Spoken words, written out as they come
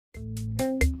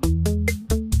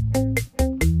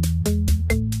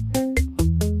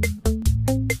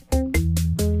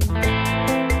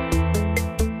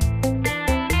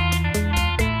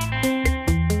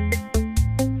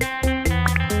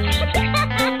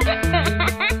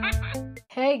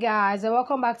Guys, and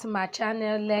welcome back to my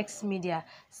channel Lex Media.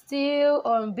 Still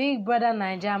on Big Brother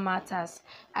Naija matters.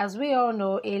 As we all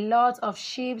know, a lot of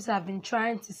ships have been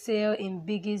trying to sail in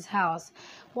Biggie's house,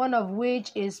 one of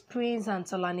which is Prince and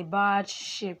Tolanibaj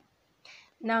ship.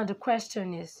 Now the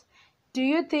question is, do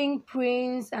you think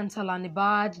Prince and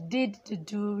Tolanibaj did the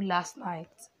do last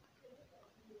night?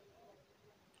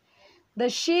 The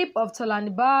ship of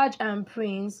Tolanibaj and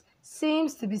Prince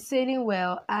seems to be sailing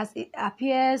well, as it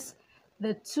appears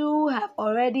the two have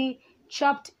already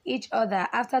chopped each other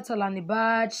after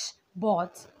Tolanibaj's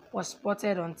boat was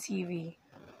spotted on TV.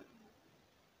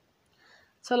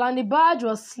 Tolanibaj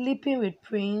was sleeping with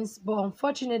Prince, but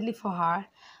unfortunately for her,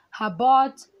 her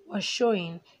butt was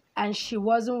showing and she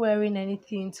wasn't wearing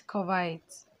anything to cover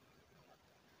it.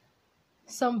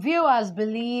 Some viewers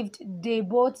believed they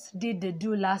both did the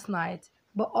do last night,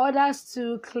 but others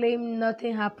too claimed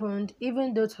nothing happened,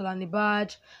 even though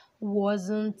Tolanibaj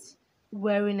wasn't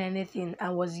wearing anything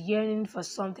and was yearning for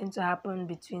something to happen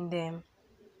between them.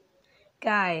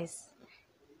 Guys,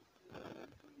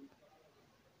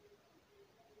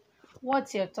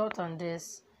 what's your thought on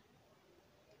this?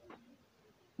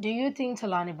 Do you think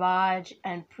Tolanibaj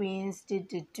and Prince did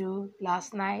the do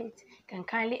last night? You can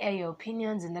kindly air your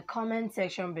opinions in the comment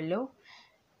section below.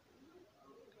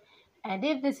 And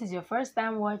if this is your first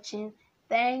time watching,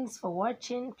 thanks for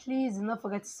watching. Please do not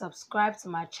forget to subscribe to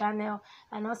my channel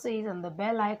and also hit on the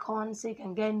bell icon so you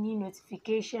can get new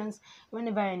notifications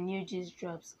whenever a new gist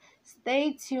drops.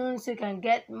 Stay tuned so you can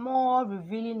get more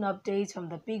revealing updates from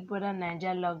the Big Brother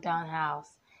Naija lockdown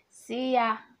house. See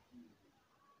ya!